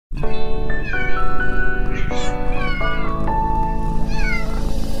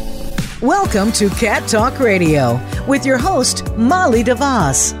Welcome to Cat Talk Radio with your host, Molly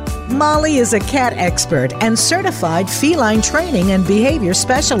DeVos. Molly is a cat expert and certified feline training and behavior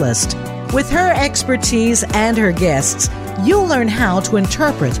specialist. With her expertise and her guests, you'll learn how to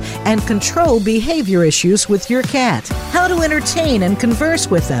interpret and control behavior issues with your cat, how to entertain and converse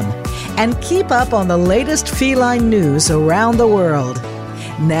with them, and keep up on the latest feline news around the world.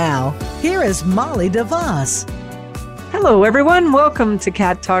 Now, here is Molly DeVos. Hello, everyone. Welcome to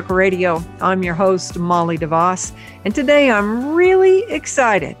Cat Talk Radio. I'm your host, Molly DeVos, and today I'm really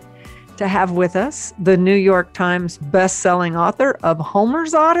excited to have with us the New York Times bestselling author of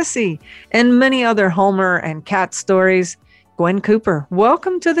Homer's Odyssey and many other Homer and cat stories, Gwen Cooper.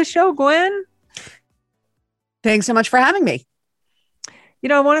 Welcome to the show, Gwen. Thanks so much for having me.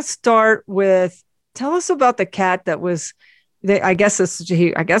 I want to start with, tell us about the cat that was I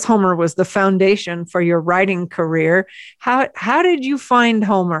guess Homer was the foundation for your writing career. How did you find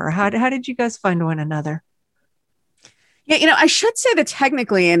Homer? How did you guys find one another? Yeah, I should say that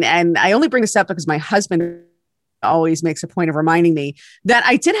technically, and I only bring this up because my husband always makes a point of reminding me that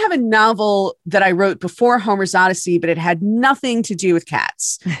I did have a novel that I wrote before Homer's Odyssey, but it had nothing to do with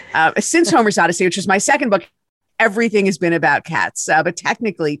cats. Since Homer's Odyssey, which was my second book, everything has been about cats. But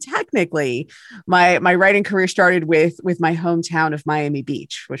technically, my writing career started with my hometown of Miami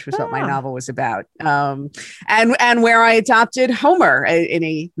Beach, which was what my novel was about. And where I adopted Homer in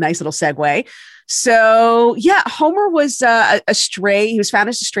a nice little segue. So yeah, Homer was a stray. He was found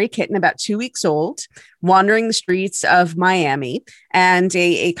as a stray kitten about 2 weeks old, wandering the streets of Miami. And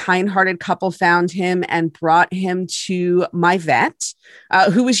a kind-hearted couple found him and brought him to my vet,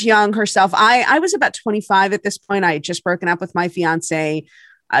 who was young herself. I was about 25 at this point. I had just broken up with my fiance.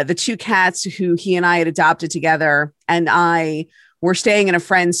 The two cats who he and I had adopted together, and I were staying in a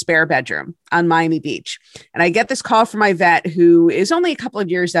friend's spare bedroom on Miami Beach. And I get this call from my vet, who is only a couple of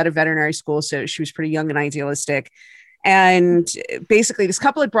years out of veterinary school. So she was pretty young and idealistic. And basically this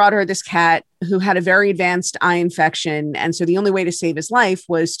couple had brought her this cat who had a very advanced eye infection. And so the only way to save his life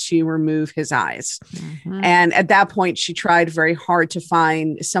was to remove his eyes. Mm-hmm. And at that point, she tried very hard to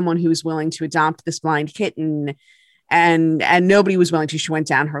find someone who was willing to adopt this blind kitten. And nobody was willing to. She went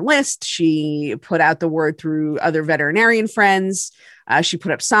down her list. She put out the word through other veterinarian friends. She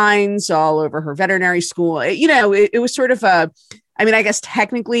put up signs all over her veterinary school. It was sort of I guess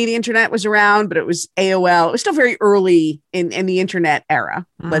technically the internet was around, but it was AOL. It was still very early in the internet era,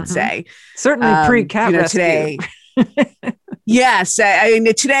 let's say. Certainly pre-cat rescue. Today. Yes.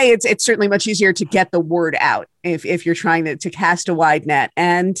 Today it's certainly much easier to get the word out if you're trying to cast a wide net.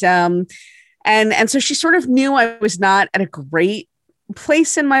 And so she sort of knew I was not at a great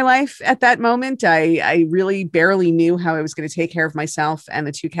place in my life at that moment. I really barely knew how I was going to take care of myself and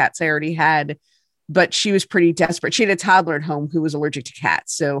the two cats I already had, but she was pretty desperate. She had a toddler at home who was allergic to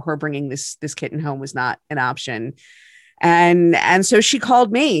cats. So her bringing this kitten home was not an option. And so she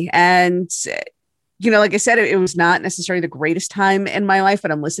called me, and, like I said, it was not necessarily the greatest time in my life, but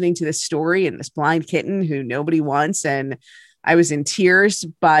I'm listening to this story and this blind kitten who nobody wants. And I was in tears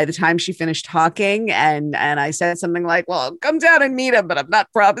by the time she finished talking. And I said something like, well, come down and meet him, but I'm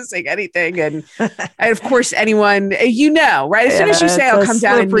not promising anything. And of course, anyone, right? As soon as you say, I'll come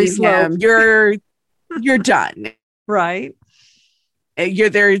down and meet him, you're done. Right. You're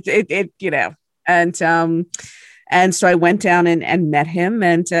there, And so I went down and met him.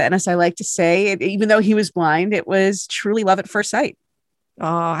 And as I like to say, even though he was blind, it was truly love at first sight.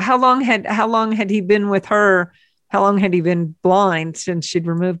 How long had he been with her? How long had he been blind since she'd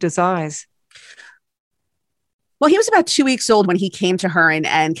removed his eyes? Well, he was about 2 weeks old when he came to her,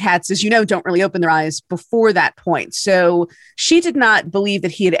 and cats, as you know, don't really open their eyes before that point. So she did not believe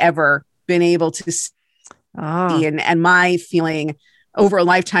that he had ever been able to see. And my feeling over a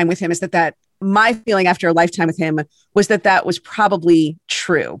lifetime with him is that my feeling after a lifetime with him was that was probably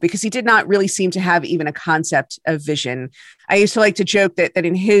true, because he did not really seem to have even a concept of vision. I used to like to joke that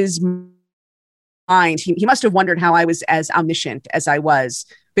in his mind, he must have wondered how I was as omniscient as I was,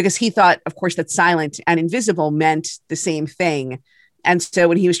 because he thought, of course, that silent and invisible meant the same thing. And so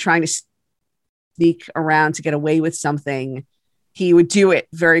when he was trying to sneak around to get away with something, he would do it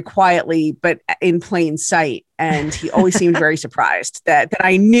very quietly, but in plain sight. And he always seemed very surprised that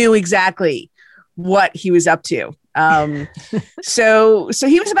I knew exactly what he was up to. So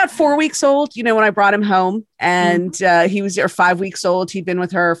he was about 4 weeks old, when I brought him home, and he was 5 weeks old. He'd been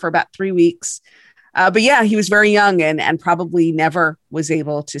with her for about 3 weeks. But yeah, he was very young and probably never was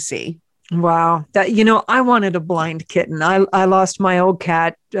able to see. Wow. I wanted a blind kitten. I lost my old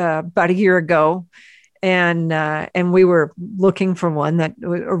cat about a year ago. and we were looking for one that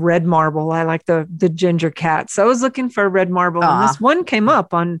a red marble. I like the ginger cat, so I was looking for a red marble, and this one came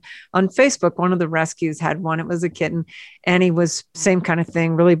up on Facebook. One of the rescues had one. It was a kitten, and he was same kind of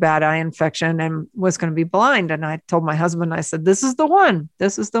thing, really bad eye infection, and was going to be blind. And I told my husband, I said, "This is the one.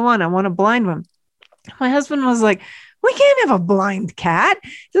 This is the one. I want a blind one." My husband was like, "We can't have a blind cat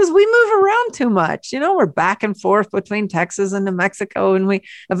because we move around too much. We're back and forth between Texas and New Mexico, and we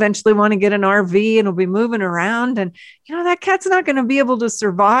eventually want to get an RV and we'll be moving around. And, that cat's not going to be able to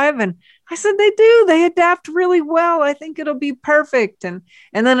survive." And I said, "They do. They adapt really well. I think it'll be perfect." And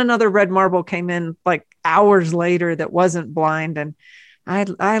then another red marble came in like hours later that wasn't blind. And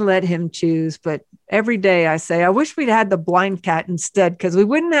I let him choose, but every day I say, I wish we'd had the blind cat instead, because we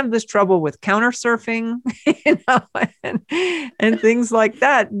wouldn't have this trouble with counter surfing, and things like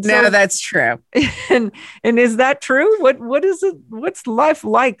that. No, that's true. And is that true? What is it? What's life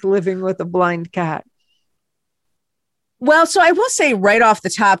like living with a blind cat? Well, so I will say right off the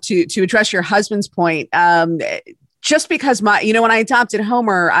top to address your husband's point, just because when I adopted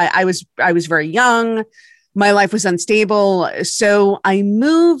Homer, I was very young. My life was unstable. So I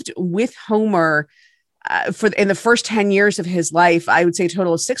moved with Homer in the first 10 years of his life, I would say a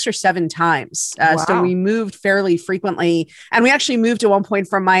total of 6 or 7 times. Wow. So we moved fairly frequently. And we actually moved at one point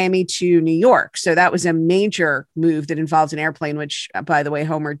from Miami to New York. So that was a major move that involved an airplane, which, by the way,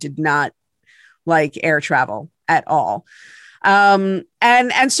 Homer did not like air travel at all. And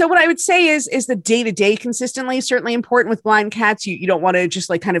so what I would say is the day-to-day consistently is certainly important with blind cats. You don't want to just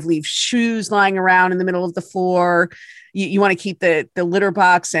like kind of leave shoes lying around in the middle of the floor. You want to keep the litter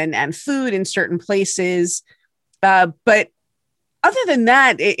box and food in certain places. But other than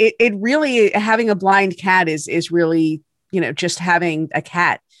that, it really, having a blind cat is really, just having a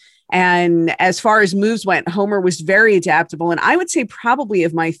cat. And as far as moves went, Homer was very adaptable. And I would say probably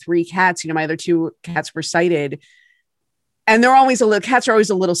of my 3 cats, my other 2 cats were sighted. And cats are always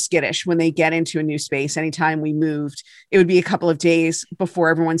a little skittish when they get into a new space. Anytime we moved, it would be a couple of days before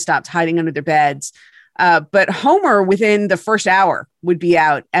everyone stopped hiding under their beds. But Homer, within the first hour, would be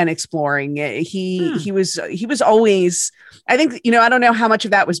out and exploring. He was always, I think, I don't know how much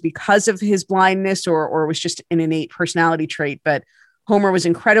of that was because of his blindness or was just an innate personality trait, but Homer was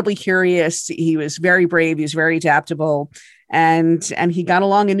incredibly curious. He was very brave. He was very adaptable, and he got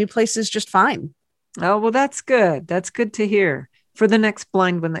along in new places just fine. Oh, well, that's good. That's good to hear for the next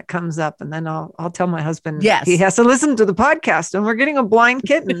blind one that comes up. And then I'll tell my husband, yes, he has to listen to the podcast, and we're getting a blind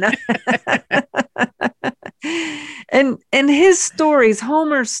kitten. and his stories,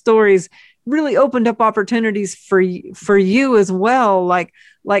 Homer's stories, really opened up opportunities for you as well, like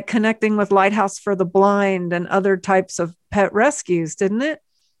connecting with Lighthouse for the Blind and other types of pet rescues, didn't it?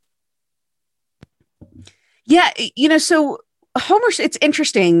 Yeah, so Homer, it's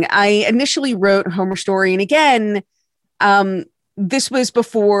interesting. I initially wrote Homer Story, and again, this was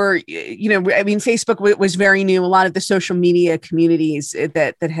before, Facebook was very new. A lot of the social media communities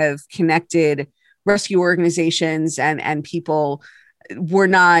that have connected rescue organizations and people were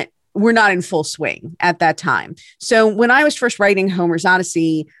not in full swing at that time. So when I was first writing Homer's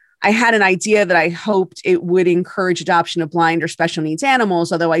Odyssey, I had an idea that I hoped it would encourage adoption of blind or special needs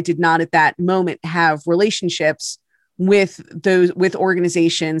animals, although I did not at that moment have relationships with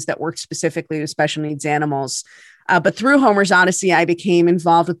organizations that work specifically with special needs animals. But through Homer's Odyssey, I became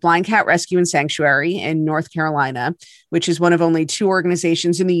involved with Blind Cat Rescue and Sanctuary in North Carolina, which is one of only 2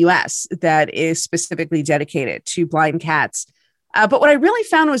 organizations in the U.S. that is specifically dedicated to blind cats. But what I really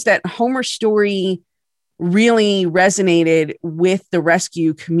found was that Homer's story really resonated with the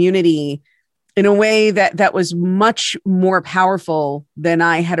rescue community in a way that was much more powerful than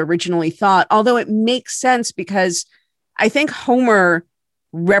I had originally thought, although it makes sense because I think Homer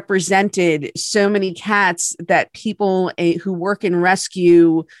represented so many cats that people who work in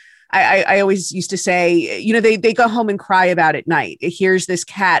rescue, I always used to say, they go home and cry about at night. Here's this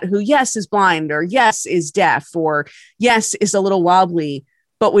cat who, yes, is blind, or yes, is deaf, or yes, is a little wobbly,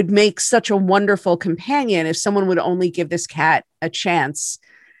 but would make such a wonderful companion if someone would only give this cat a chance.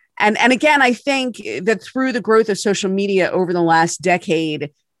 And again, I think that through the growth of social media over the last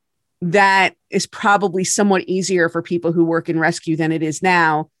decade, that is probably somewhat easier for people who work in rescue than it is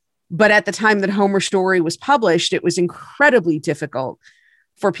now. But at the time that Homer's Story was published, it was incredibly difficult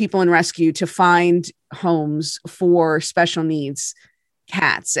for people in rescue to find homes for special needs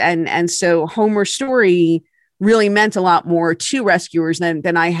cats. And so Homer's Story really meant a lot more to rescuers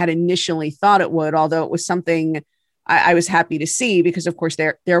than I had initially thought it would, although it was something I was happy to see because, of course,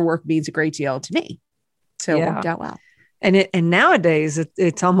 their work means a great deal to me. So it worked out well. And nowadays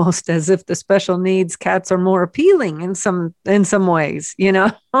it's almost as if the special needs cats are more appealing in some ways,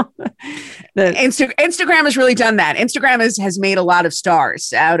 Instagram has really done that. Instagram has made a lot of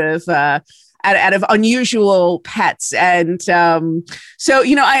stars out of unusual pets. And so,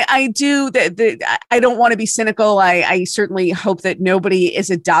 I do I don't want to be cynical. I certainly hope that nobody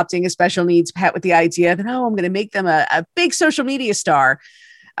is adopting a special needs pet with the idea that, I'm going to make them a big social media star.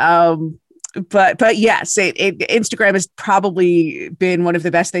 But yes, Instagram has probably been one of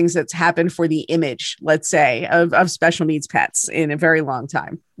the best things that's happened for the image, let's say, of special needs pets in a very long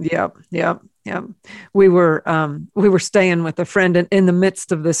time. Yep. We were staying with a friend in the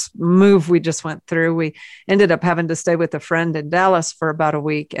midst of this move we just went through. We ended up having to stay with a friend in Dallas for about a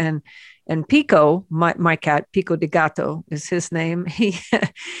week, and Pico, my cat, Pico de Gato is his name. He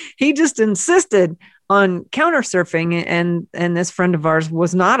just insisted on counter surfing, and this friend of ours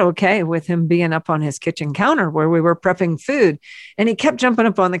was not okay with him being up on his kitchen counter where we were prepping food. And he kept jumping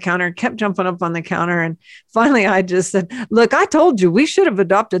up on the counter. And finally I just said, look, I told you we should have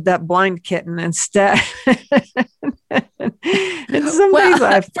adopted that blind kitten instead. And somebody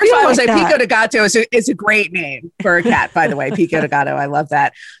laughed. First of all, I would say Pico de Gato is a great name for a cat, by the way. Pico de Gato. I love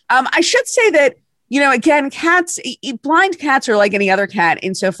that. I should say that, again, blind cats are like any other cat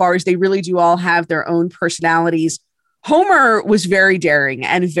insofar as they really do all have their own personalities. Homer was very daring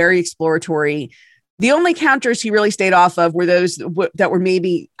and very exploratory. The only counters he really stayed off of were those that were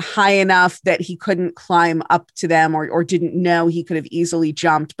maybe high enough that he couldn't climb up to them or didn't know he could have easily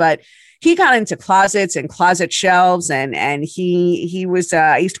jumped. But he got into closets and closet shelves, and he was,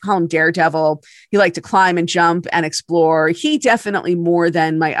 I used to call him Daredevil. He liked to climb and jump and explore. He definitely, more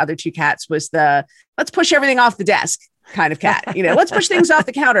than my other two cats, was the let's push everything off the desk kind of cat. Let's push things off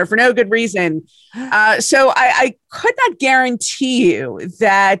the counter for no good reason. So I could not guarantee you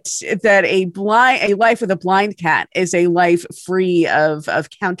that a life with a blind cat is a life free of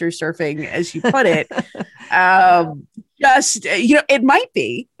counter surfing, as you put it. It might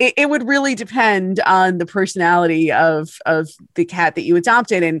be. It would really depend on the personality of the cat that you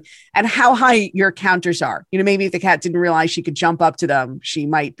adopted and how high your counters are. Maybe if the cat didn't realize she could jump up to them, she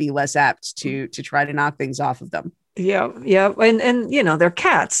might be less apt to try to knock things off of them. Yeah. And they're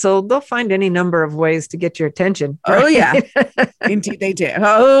cats, so they'll find any number of ways to get your attention. Right? Oh, yeah. Indeed they do.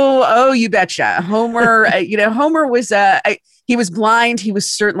 Oh, you betcha. Homer, Homer was, he was blind. He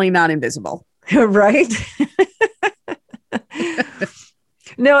was certainly not invisible. Right.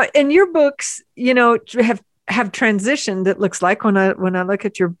 Now, in your books, have transitioned. It looks like when I look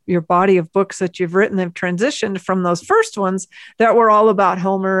at your body of books that you've written, they've transitioned from those first ones that were all about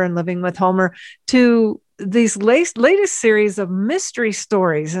Homer and living with Homer to these latest series of mystery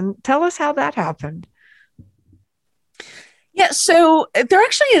stories. And tell us how that happened. Yeah, so there are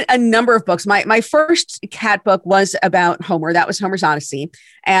actually a number of books. My first cat book was about Homer. That was Homer's Odyssey.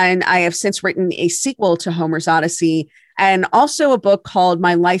 And I have since written a sequel to Homer's Odyssey and also a book called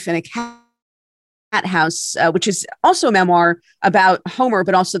My Life in a Cat House, which is also a memoir about Homer,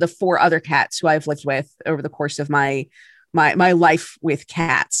 but also the four other cats who I've lived with over the course of my life with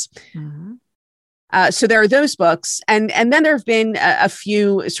cats. Mm-hmm. So there are those books. And then there have been a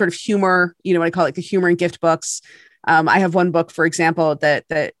few sort of humor, what I call the humor and gift books. I have one book, for example,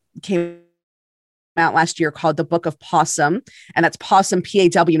 that came out last year called The Book of Possum. And that's possum,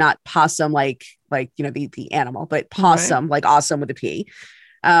 P-A-W, not possum, like the animal, but possum, right. Like awesome with a P.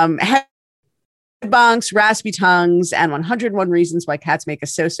 Head bunks, raspy tongues, and 101 Reasons Why Cats Make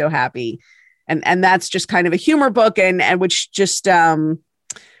Us So happy. And that's just kind of a humor book and which just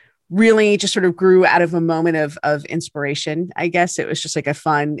really just sort of grew out of a moment of inspiration. I guess it was just like a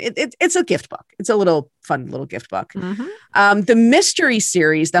fun, it's a gift book. It's a fun little gift book. Mm-hmm. The mystery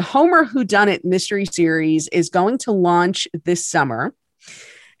series, the Homer Whodunit mystery series is going to launch this summer.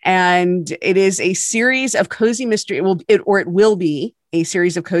 And it is a series of cozy mystery. It will be a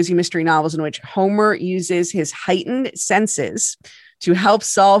series of cozy mystery novels in which Homer uses his heightened senses to help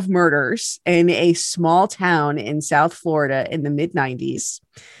solve murders in a small town in South Florida in the mid-90s.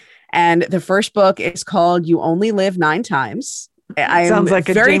 And the first book is called You Only Live 9 Times. I am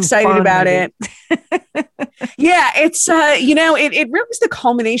very excited about it. Yeah, it's, it really is the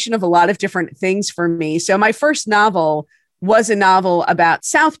culmination of a lot of different things for me. So my first novel was a novel about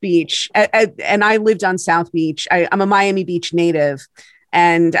South Beach, and I lived on South Beach. I'm a Miami Beach native,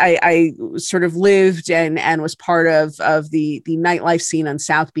 and I sort of lived and was part of the nightlife scene on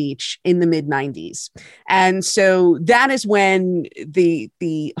South Beach in the mid-90s. And so that is when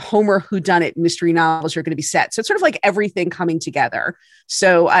the Homer Whodunit mystery novels are going to be set. So it's sort of like everything coming together.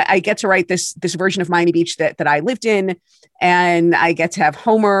 So I get to write this version of Miami Beach that I lived in, and I get to have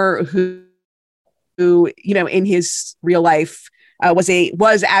Homer, who who, in his real life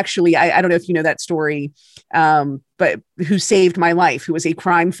was actually, I don't know if you know that story, but who saved my life, who was a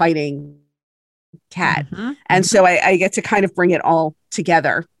crime fighting cat. Mm-hmm. And so I get to kind of bring it all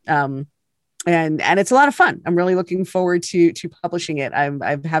together. And it's a lot of fun. I'm really looking forward to publishing it. I'm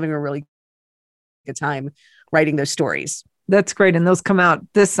having a really good time writing those stories. That's great. And those come out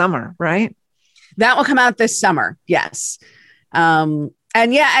this summer, right? That will come out this summer. Yes. And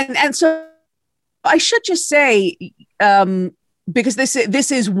so I should just say, because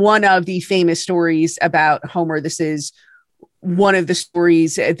this is one of the famous stories about Homer. This is one of the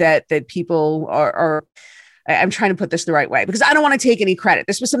stories that people are I'm trying to put this the right way, because I don't want to take any credit.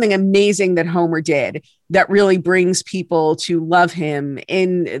 This was something amazing that Homer did that really brings people to love him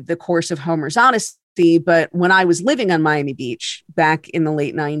in the course of Homer's Odyssey. But when I was living on Miami Beach back in the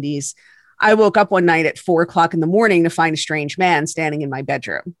late 90s, I woke up one night at 4:00 in the morning to find a strange man standing in my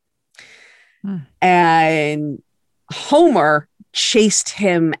bedroom. And Homer chased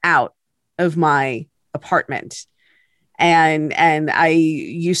him out of my apartment. And I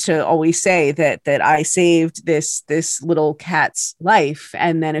used to always say that I saved this little cat's life.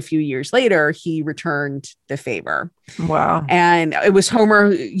 And then a few years later, he returned the favor. Wow. And it was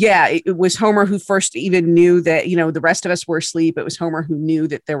Homer. Yeah, it was Homer who first even knew that, the rest of us were asleep. It was Homer who knew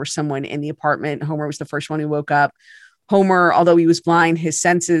that there was someone in the apartment. Homer was the first one who woke up. Homer, although he was blind, his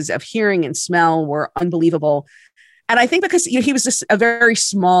senses of hearing and smell were unbelievable. And I think because he was just a very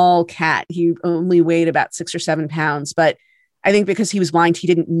small cat, he only weighed about 6 or 7 pounds. But I think because he was blind, he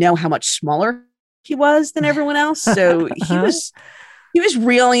didn't know how much smaller he was than everyone else. So he was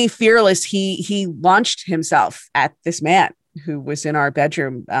really fearless. He launched himself at this man who was in our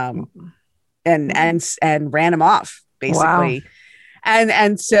bedroom, and ran him off basically. Wow.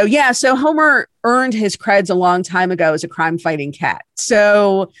 And so Homer earned his creds a long time ago as a crime fighting cat.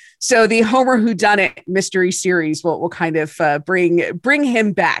 So the Homer Whodunit mystery series will kind of bring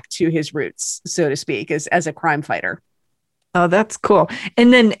him back to his roots, so to speak, as a crime fighter. Oh, that's cool.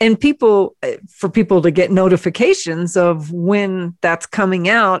 And for people to get notifications of when that's coming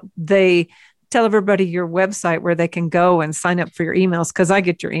out, they tell everybody your website where they can go and sign up for your emails, because I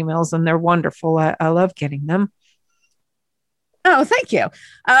get your emails and they're wonderful. I love getting them. Oh, thank you.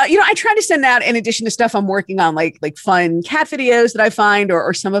 I try to send out, in addition to stuff I'm working on, like fun cat videos that I find,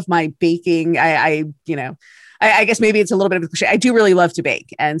 or some of my baking. I guess maybe it's a little bit of a cliche. I do really love to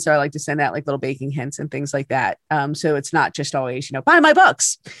bake. And so I like to send out like little baking hints and things like that. So it's not just always, buy my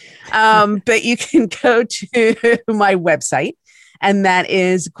books. But you can go to my website, and that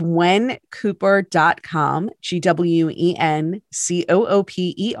is gwencooper.com,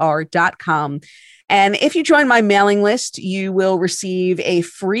 GWENCOOPER.com. And if you join my mailing list, you will receive a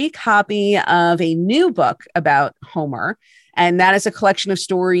free copy of a new book about Homer. And that is a collection of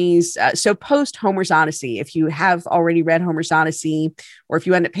stories. So post Homer's Odyssey, if you have already read Homer's Odyssey, or if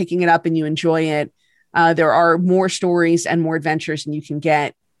you end up picking it up and you enjoy it, there are more stories and more adventures, and you can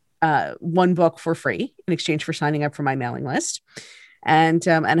get one book for free in exchange for signing up for my mailing list. And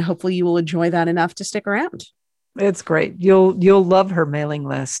hopefully you will enjoy that enough to stick around. It's great. You'll love her mailing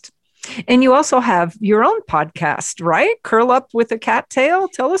list. And you also have your own podcast, right? Curl Up with a Cattail.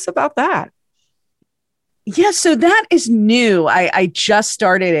 Tell us about that. Yeah, so that is new. I just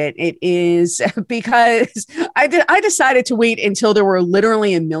started it. It is because I decided to wait until there were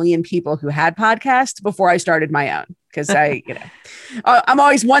literally 1 million people who had podcasts before I started my own, because I'm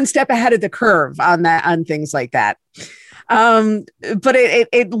always one step ahead of the curve on things like that. But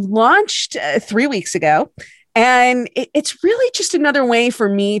it launched 3 weeks ago. And it's really just another way for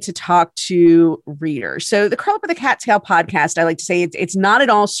me to talk to readers. So the Curl Up with a Cattail podcast, I like to say it's not at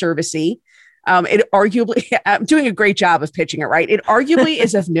all servicey. It arguably, I'm doing a great job of pitching it, right? It arguably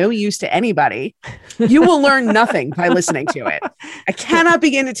is of no use to anybody. You will learn nothing by listening to it. I cannot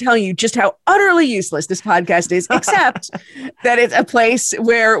begin to tell you just how utterly useless this podcast is, except that it's a place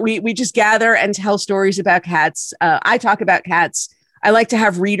where we just gather and tell stories about cats. I talk about cats. I like to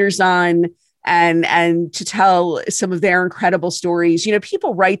have readers on and to tell some of their incredible stories.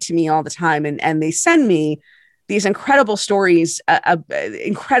 People write to me all the time and they send me these incredible stories,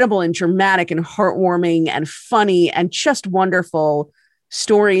 incredible and dramatic and heartwarming and funny and just wonderful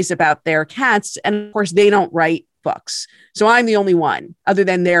stories about their cats. And of course, they don't write books. So I'm the only one, other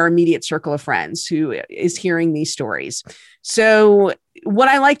than their immediate circle of friends, who is hearing these stories. So what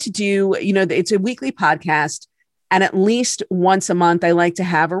I like to do, it's a weekly podcast. And at least once a month, I like to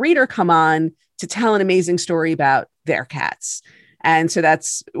have a reader come on to tell an amazing story about their cats. And so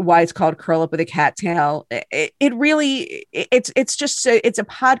that's why it's called Curl Up with a Cattail. It's a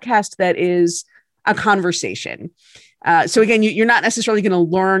podcast that is a conversation. So again, you're not necessarily going to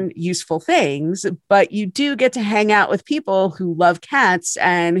learn useful things, but you do get to hang out with people who love cats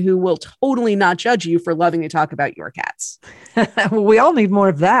and who will totally not judge you for loving to talk about your cats. Well, we all need more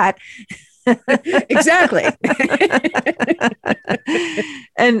of that. Exactly.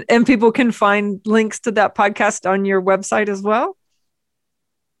 And people can find links to that podcast on your website as well.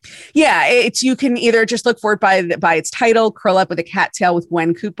 Yeah, you can either just look for it by its title, Curl Up with a Cattail with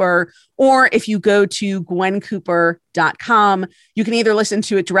Gwen Cooper, or if you go to gwencooper.com, you can either listen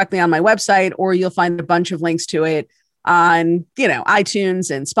to it directly on my website, or you'll find a bunch of links to it on,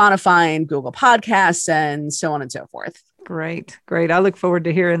 iTunes and Spotify and Google Podcasts and so on and so forth. Great. I look forward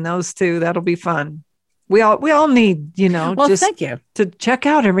to hearing those too. That'll be fun. We all need, well, just thank you. To check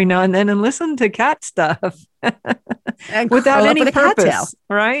out every now and then and listen to cat stuff without any purpose,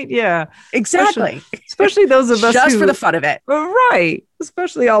 right? Yeah, exactly. Especially those of us just for the fun of it, right?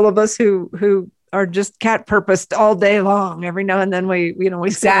 Especially all of us who are just cat purposed all day long. Every now and then we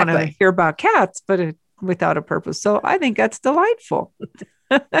still want to hear about cats, but without a purpose. So I think that's delightful.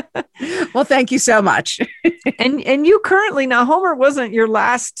 Well, thank you so much. And you currently, now Homer wasn't your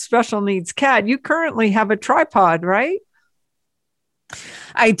last special needs cat. You currently have a tripod, right?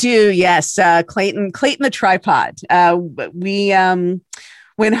 I do. Yes. Clayton the tripod. When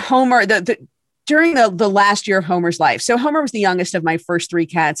Homer, during the last year of Homer's life. So Homer was the youngest of my first three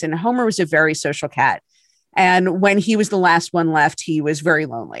cats, and Homer was a very social cat. And when he was the last one left, he was very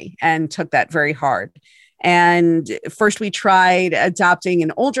lonely and took that very hard. And first we tried adopting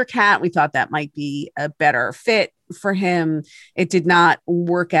an older cat. We thought that might be a better fit for him. It did not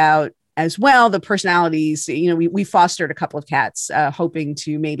work out as well. The personalities, we fostered a couple of cats, hoping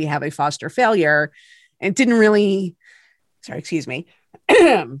to maybe have a foster failure. It didn't really, excuse me.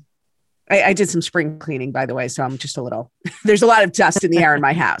 I did some spring cleaning, by the way. So I'm just there's a lot of dust in the air in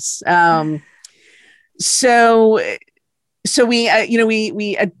my house. So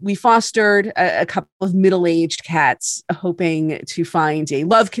we fostered a couple of middle-aged cats, hoping to find a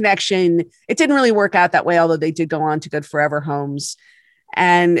love connection. It didn't really work out that way, although they did go on to good forever homes.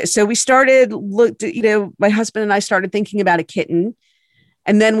 And so we my husband and I started thinking about a kitten.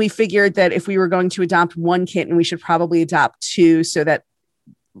 And then we figured that if we were going to adopt one kitten, we should probably adopt two, so that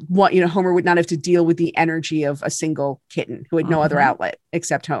Homer would not have to deal with the energy of a single kitten who had no other outlet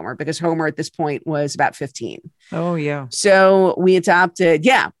except Homer, because Homer at this point was about 15. Oh, yeah. So we adopted.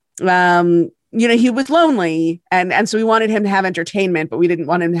 Yeah. He was lonely. And so we wanted him to have entertainment, but we didn't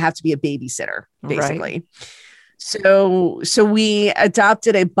want him to have to be a babysitter, basically. Right. So we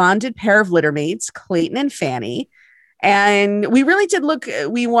adopted a bonded pair of litter mates, Clayton and Fanny. And we really did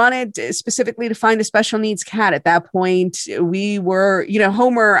we wanted specifically to find a special needs cat. At that point, we were,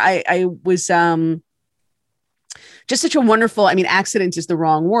 Homer, I was just such a wonderful, accident is the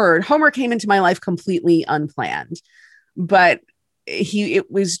wrong word. Homer came into my life completely unplanned, but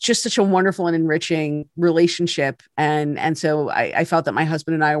it was just such a wonderful and enriching relationship. And so I felt that my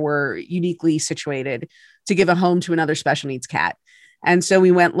husband and I were uniquely situated to give a home to another special needs cat. And so we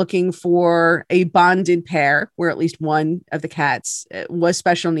went looking for a bonded pair where at least one of the cats was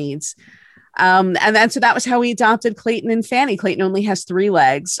special needs. And so that was how we adopted Clayton and Fanny. Clayton only has 3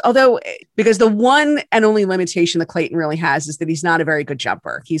 legs, because the one and only limitation that Clayton really has is that he's not a very good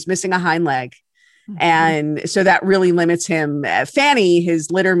jumper. He's missing a hind leg. Mm-hmm. And so that really limits him. Fanny, his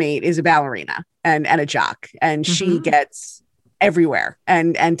litter mate, is a ballerina and a jock, and she gets everywhere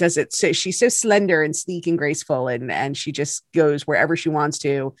and does it. So she's so slender and sleek and graceful, and she just goes wherever she wants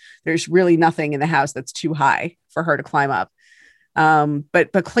to. There's really nothing in the house that's too high for her to climb up.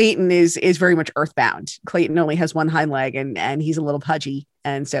 But Clayton is very much earthbound. Clayton only has one hind leg, and he's a little pudgy,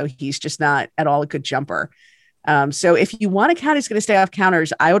 and so he's just not at all a good jumper. So if you want a cat who's going to stay off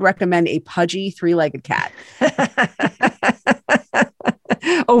counters, I would recommend a pudgy 3-legged cat.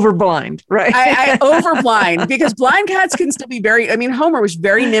 Over blind, right? I over blind, because blind cats can still be Homer was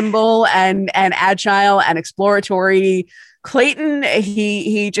very nimble and agile and exploratory. Clayton,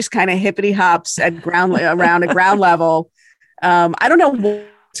 he just kind of hippity hops around a ground level. I don't know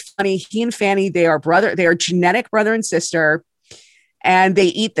what's funny. He and Fanny, they are genetic brother and sister, and they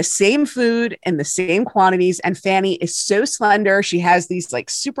eat the same food in the same quantities. And Fanny is so slender. She has these like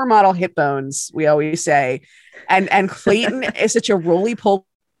supermodel hip bones, we always say. And Clayton is such a roly-poly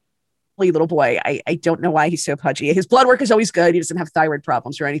little boy. I don't know why he's so pudgy. His blood work is always good. He doesn't have thyroid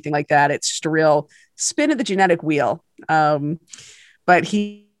problems or anything like that. It's just a real spin of the genetic wheel. But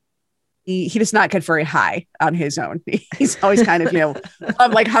he does not get very high on his own. He's always kind of,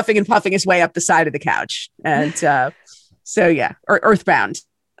 like huffing and puffing his way up the side of the couch. And so, yeah, or earthbound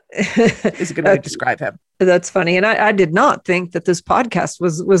is a good way to describe him. That's funny. And I did not think that this podcast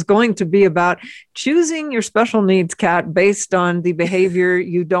was going to be about choosing your special needs cat based on the behavior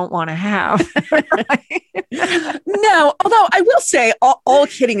you don't want to have. No, although I will say, all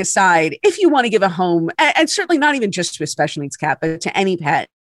kidding aside, if you want to give a home, and certainly not even just to a special needs cat, but to any pet,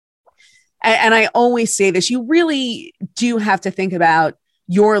 and I always say this, you really do have to think about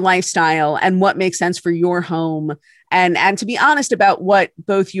your lifestyle and what makes sense for your home. And to be honest about what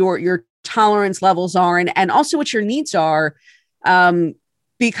both your tolerance levels are and also what your needs are.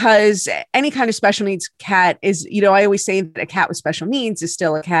 Because any kind of special needs cat is, I always say that a cat with special needs is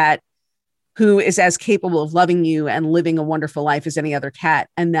still a cat who is as capable of loving you and living a wonderful life as any other cat.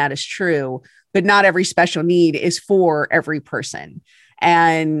 And that is true, but not every special need is for every person.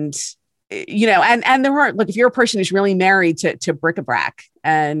 And, and there are, look, if you're a person who's really married to bric-a-brac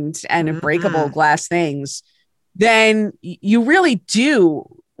and breakable glass things, then you really do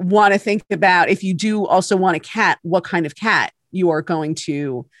want to think about, if you do also want a cat, what kind of cat you are going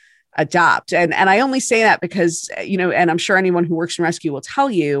to adopt. And I only say that because, and I'm sure anyone who works in rescue will tell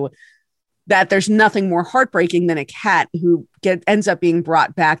you that there's nothing more heartbreaking than a cat who ends up being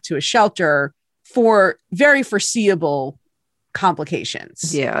brought back to a shelter for very foreseeable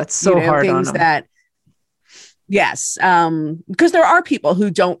complications. Yeah, it's so hard things on them. that, yes, because there are people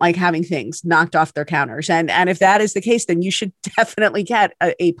who don't like having things knocked off their counters, and if that is the case, then you should definitely get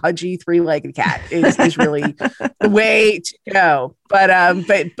a pudgy 3-legged cat. Is really the way to go.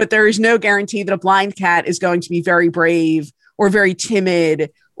 But there is no guarantee that a blind cat is going to be very brave or very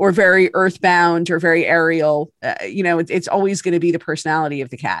timid or very earthbound or very aerial. It's always going to be the personality of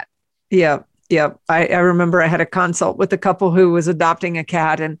the cat. Yeah. Yeah. I remember I had a consult with a couple who was adopting a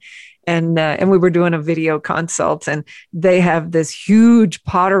cat, and we were doing a video consult, and they have this huge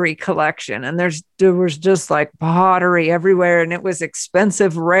pottery collection, and there was just like pottery everywhere, and it was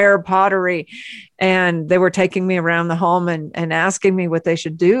expensive, rare pottery. And they were taking me around the home and asking me what they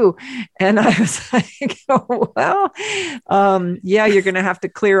should do. And I was like, well, yeah, you're going to have to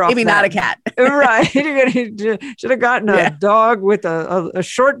clear off. Maybe not a cat. Right. You should have gotten a dog with a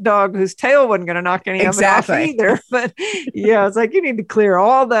short dog whose tail wasn't going to knock any of it off either. But yeah, it's like, you need to clear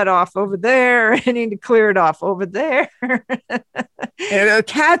all that off over there. You need to clear it off over there.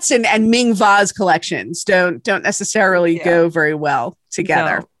 Cats and Ming vase collections don't necessarily go very well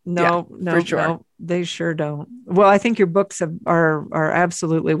together. No, for sure. No, they sure don't. Well, I think your books are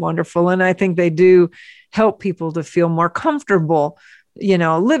absolutely wonderful. And I think they do help people to feel more comfortable,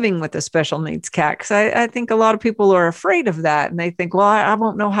 living with a special needs cat. Because I think a lot of people are afraid of that. And they think, well, I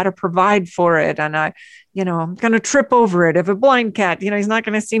won't know how to provide for it. And I'm going to trip over it. If a blind cat, he's not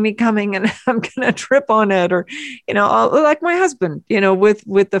going to see me coming and I'm going to trip on it. Or, like my husband,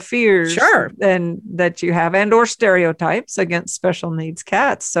 with the fears and that you have or stereotypes against special needs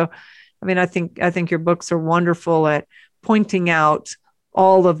cats. So, I mean, I think your books are wonderful at pointing out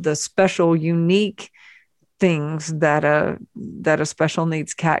all of the special, unique things that a special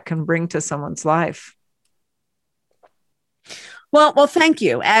needs cat can bring to someone's life. Well, thank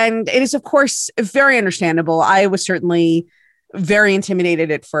you. And it is, of course, very understandable. I was certainly very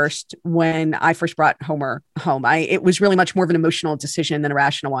intimidated at first when I first brought Homer home. It was really much more of an emotional decision than a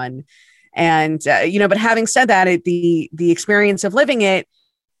rational one. And, but having said that, the experience of living it,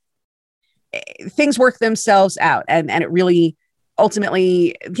 things work themselves out. And it really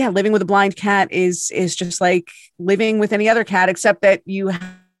ultimately, living with a blind cat is just like living with any other cat, except that you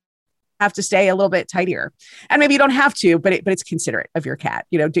have to stay a little bit tidier. And maybe you don't have to, but it's considerate of your cat.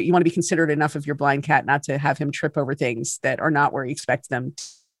 You want to be considerate enough of your blind cat not to have him trip over things that are not where you expect them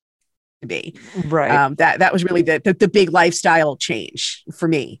to be. Right. That was really the big lifestyle change for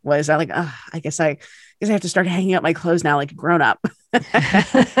me. Was I like, I guess I have to start hanging up my clothes now like a grown up.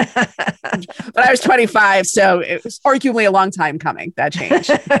 But I was 25, so it was arguably a long time coming, that change.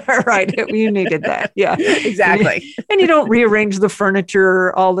 Right. You needed that. Yeah, exactly. And you don't rearrange the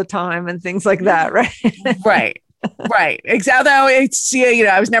furniture all the time and things like that, right? Right. Exactly. Though it's,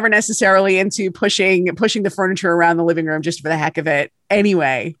 I was never necessarily into pushing the furniture around the living room just for the heck of it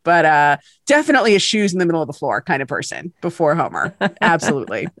anyway, but definitely a shoes in the middle of the floor kind of person before Homer.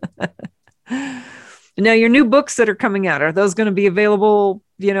 Absolutely. Now, your new books that are coming out, are those going to be available,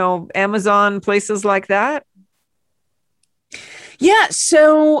 Amazon, places like that? Yeah.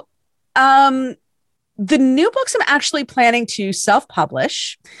 So the new books I'm actually planning to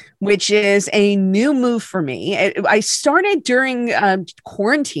self-publish, which is a new move for me. I started during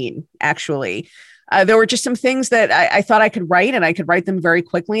quarantine, actually. There were just some things that I thought I could write, and I could write them very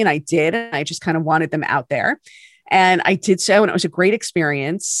quickly, and I did. And I just kind of wanted them out there. And I did so, and it was a great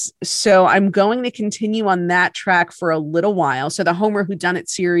experience. So I'm going to continue on that track for a little while. So the Homer Whodunit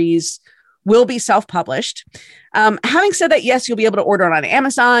series will be self-published. Having said that, yes, you'll be able to order it on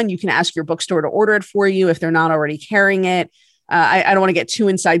Amazon. You can ask your bookstore to order it for you if they're not already carrying it. I don't want to get too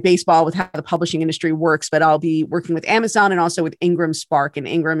inside baseball with how the publishing industry works, but I'll be working with Amazon and also with Ingram Spark. And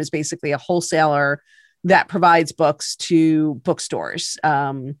Ingram is basically a wholesaler that provides books to bookstores.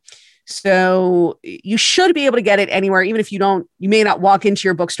 So you should be able to get it anywhere, even if you may not walk into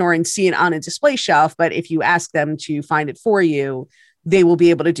your bookstore and see it on a display shelf, but if you ask them to find it for you, they will be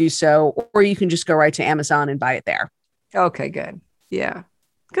able to do so, or you can just go right to Amazon and buy it there. Okay, good. Yeah,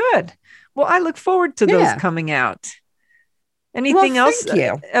 good. Well, I look forward to those coming out. Anything else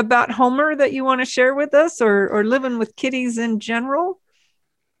about Homer that you want to share with us, or living with kitties in general?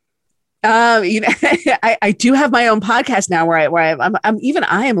 I do have my own podcast now where I'm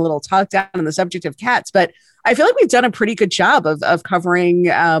I am a little talked down on the subject of cats, but I feel like we've done a pretty good job of covering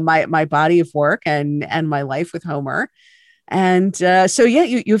my body of work and my life with Homer. And so,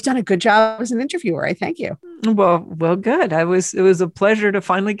 you've done a good job as an interviewer. I thank you. Well, good. It was a pleasure to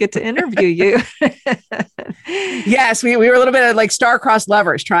finally get to interview you. Yes, we were a little bit of like star-crossed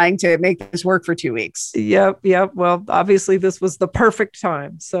lovers trying to make this work for 2 weeks. Yep. Well, obviously this was the perfect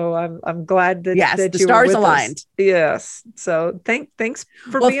time. So I'm glad that that the you stars were with aligned. Us. Yes. So thanks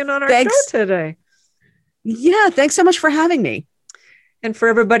for being on our show today. Yeah. Thanks so much for having me. And for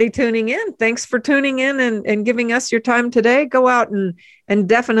everybody tuning in, thanks for tuning in and giving us your time today. Go out and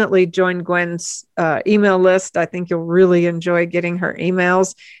definitely join Gwen's email list. I think you'll really enjoy getting her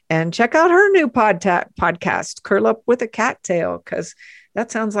emails, and check out her new podcast, Curl Up with a Cattail, because that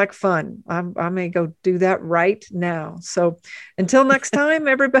sounds like fun. I may go do that right now. So until next time,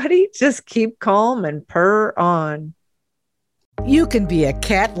 everybody, just keep calm and purr on. You can be a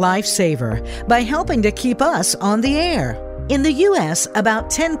cat lifesaver by helping to keep us on the air. In the U.S., about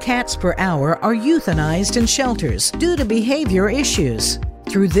 10 cats per hour are euthanized in shelters due to behavior issues.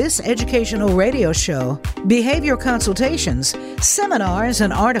 Through this educational radio show, behavior consultations, seminars,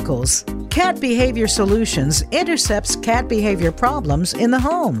 and articles, Cat Behavior Solutions intercepts cat behavior problems in the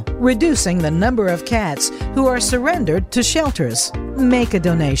home, reducing the number of cats who are surrendered to shelters. Make a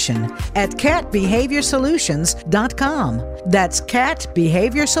donation at catbehaviorsolutions.com. That's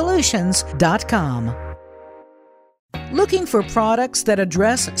catbehaviorsolutions.com. Looking for products that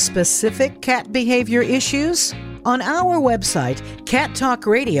address specific cat behavior issues? On our website,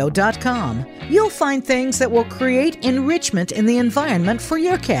 cattalkradio.com, you'll find things that will create enrichment in the environment for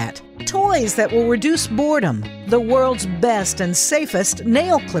your cat. Toys that will reduce boredom, the world's best and safest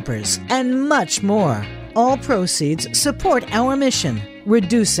nail clippers, and much more. All proceeds support our mission,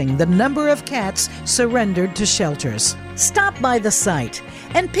 reducing the number of cats surrendered to shelters. Stop by the site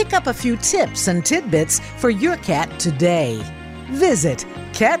and pick up a few tips and tidbits for your cat today. Visit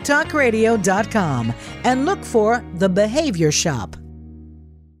cattalkradio.com and look for The Behavior Shop.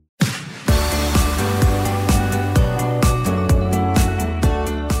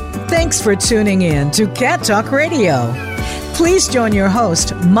 Thanks for tuning in to Cat Talk Radio. Please join your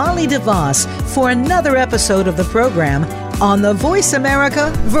host, Molly DeVos, for another episode of the program on the Voice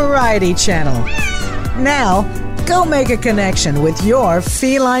America Variety Channel. Now, go make a connection with your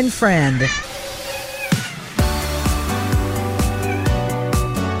feline friend.